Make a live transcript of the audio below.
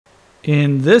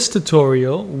In this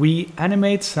tutorial, we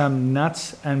animate some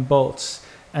nuts and bolts,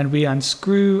 and we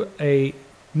unscrew a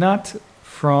nut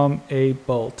from a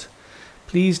bolt.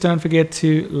 Please don't forget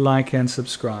to like and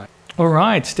subscribe.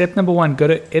 Alright, step number 1, go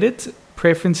to Edit,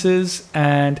 Preferences,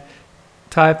 and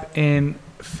type in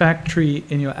Factory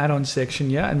in your add-on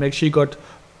section, and make sure you got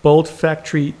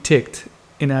BoltFactory ticked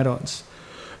in add-ons.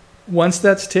 Once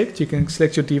that's ticked, you can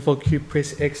select your default cube,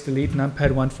 press X, delete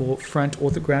numpad 1 for front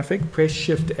orthographic, press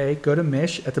Shift A, go to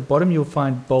Mesh. At the bottom you'll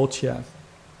find Bolt here.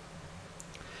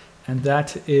 And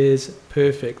that is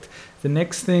perfect. The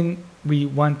next thing we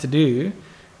want to do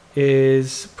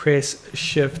is press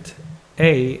Shift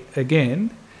A again,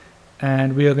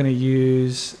 and we are going to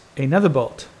use another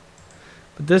bolt.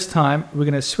 But this time we're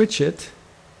going to switch it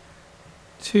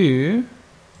to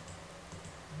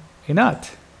a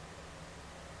nut.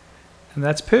 And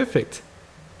that's perfect.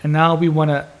 And now we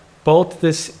want to bolt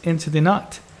this into the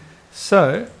nut.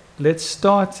 So let's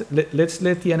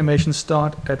let the animation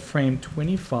start at frame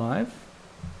 25.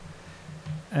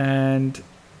 And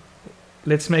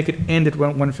let's make it end at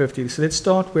 150. So let's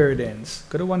start where it ends.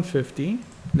 Go to 150.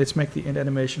 Let's make the end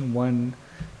animation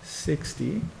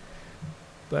 160.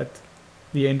 But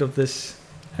the end of this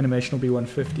animation will be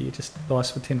 150. It just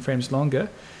lasts for 10 frames longer.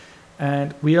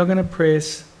 And we are going to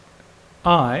press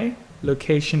I,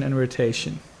 location and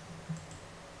rotation.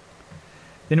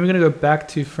 Then we're going to go back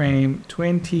to frame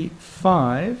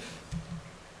 25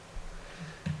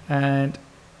 and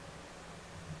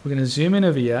we're going to zoom in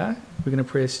over here. We're going to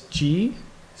press G,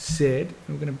 Z, and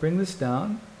we're going to bring this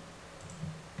down.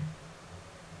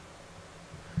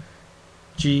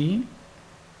 G,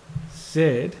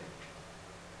 Z,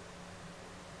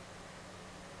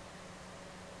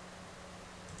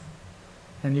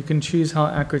 and you can choose how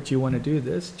accurate you want to do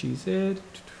this. GZ,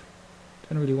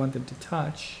 don't really want them to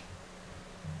touch.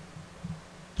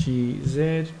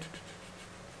 GZ,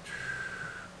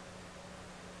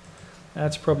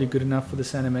 that's probably good enough for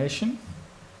this animation.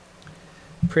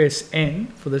 Press N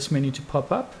for this menu to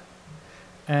pop up,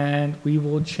 and we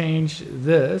will change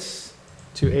this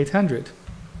to 800.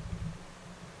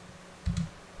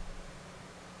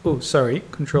 Oh, sorry,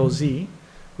 Control Z.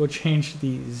 We'll change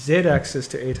the Z axis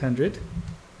to 800.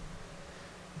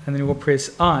 And then we'll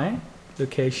press I,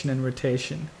 location and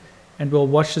rotation, and we'll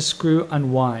watch the screw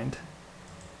unwind.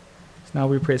 So now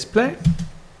we press play,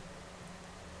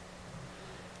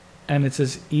 and it's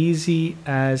as easy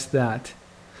as that.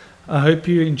 I hope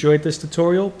you enjoyed this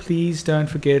tutorial. Please don't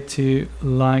forget to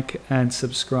like and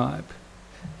subscribe.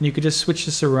 And you could just switch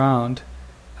this around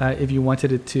if you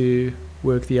wanted it to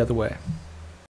work the other way.